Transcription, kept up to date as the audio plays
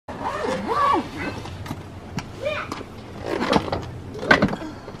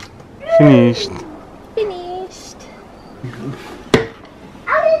Finished. Finished.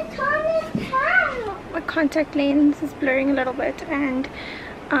 My contact lens is blurring a little bit and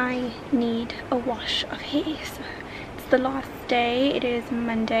I need a wash of hair. So it's the last day. It is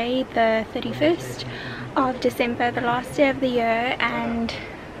Monday the 31st of December, the last day of the year, and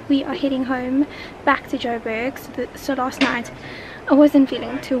we are heading home back to Joburg. So last night I wasn't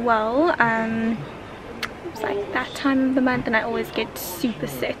feeling too well. It's like that time of the month and I always get super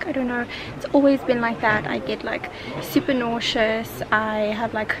sick. I don't know, it's always been like that. I get like super nauseous, I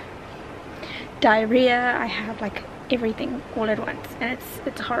have like diarrhea, I have like everything all at once, and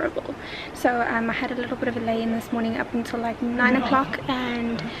it's horrible. So I had a little bit of a lay-in this morning up until like 9 o'clock,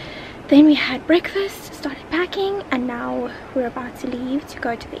 and then we had breakfast, started packing, and now we're about to leave to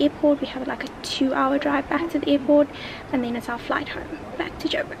go to the airport. We have like a 2-hour drive back to the airport, and then it's our flight home back to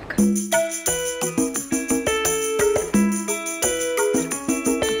Joburg.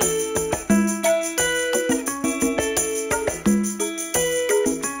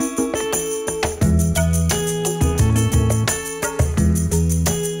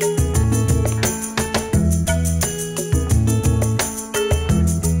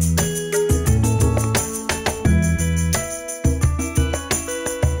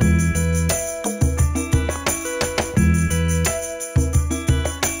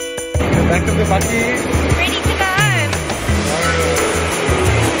 Back of the buggy. Ready to go home.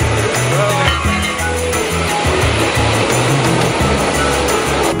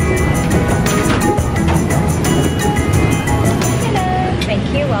 Hello. Thank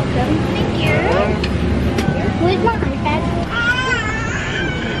you. Welcome. Thank you. Where's my iPad?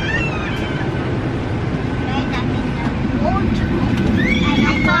 I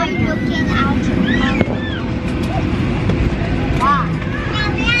saw you looking out.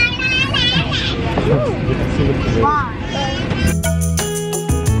 Why?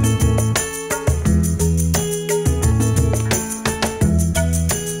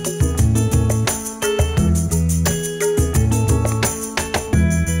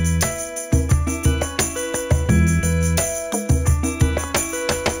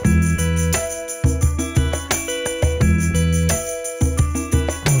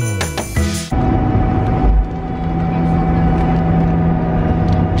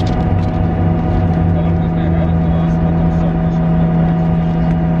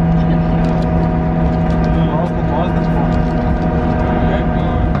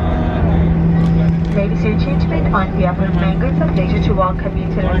 On behalf of Mango, it's a pleasure to welcome you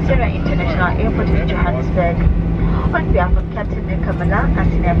to Lucia International Airport in Johannesburg. On behalf of Captain Nick Kamala,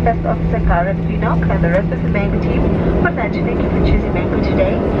 and Senior First Officer Gareth Pinnock, and the rest of the Mango team, we'd like to thank you for choosing Mango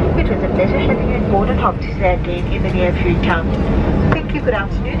today. It was a pleasure having you on board and hope to see you again in the near future. Thank you, good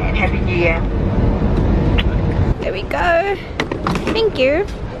afternoon, and Happy New Year. There we go. Thank you.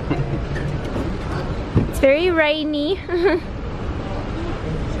 It's very rainy.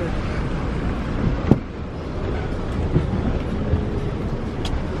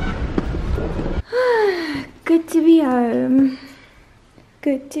 Good to be home.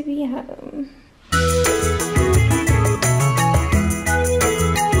 Good to be home.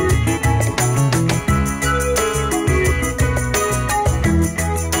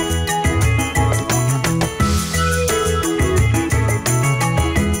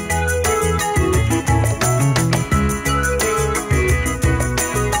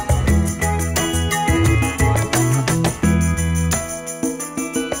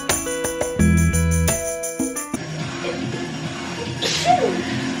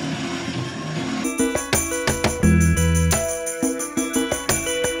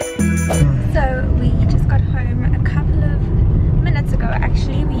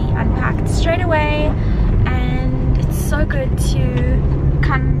 Straight away, and it's so good to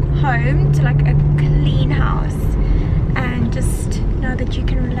come home to like a clean house and just know that you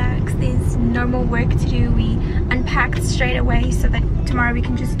can relax. There's no more work to do. We unpacked straight away so that tomorrow we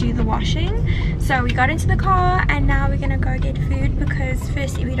can just do the washing. So we got into the car and now we're gonna go get food, because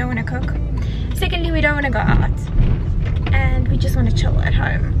firstly we don't want to cook, secondly we don't want to go out, and we just want to chill at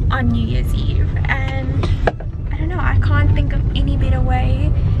home on New Year's Eve. And I don't know, I can't think of any better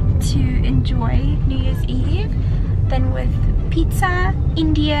way to enjoy New Year's Eve than with pizza,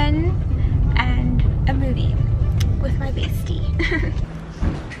 Indian, and a movie with my bestie.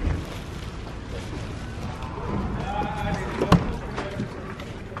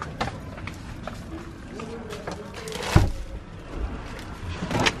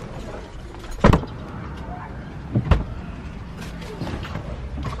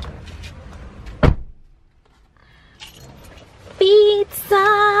 Pizza,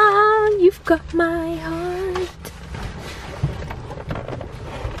 you've got my heart.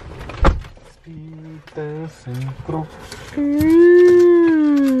 kaas en krop.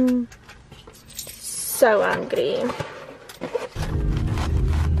 So hungry.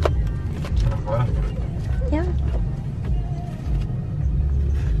 Yeah.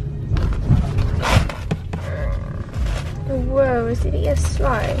 Whoa, is it a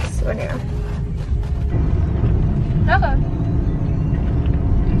slice? Oh no. Okay.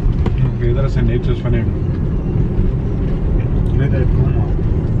 Verder is hy net soos van die net uitkom maar.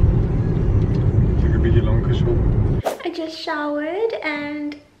 Ek 'n bietjie lank gesop. I just showered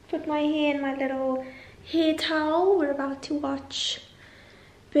and put my hair in my little hair towel. We're about to watch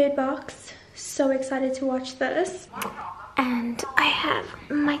Bird Box. So excited to watch this. And I have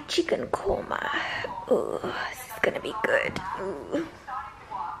my chicken korma. Ooh, this is gonna be good. Ooh.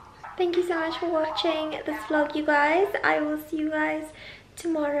 Thank you so much for watching this vlog, you guys. I will see you guys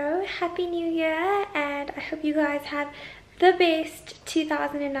tomorrow. Happy New Year, and I hope you guys have the best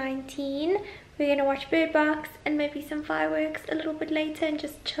 2019. We're gonna watch Bird Box and maybe some fireworks a little bit later and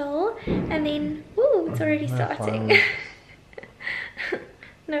just chill. And then, ooh, it's already starting.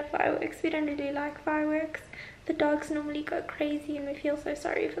 No fireworks. We don't really like fireworks. The dogs normally go crazy and we feel so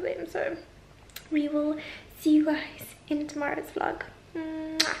sorry for them. So we will see you guys in tomorrow's vlog.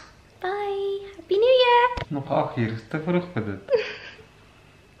 Mwah. Bye. Happy New Year. Nog 8 uur, is te vroeg vir dit.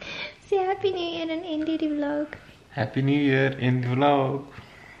 Say Happy New Year and end die vlog. Happy New Year in the vlog.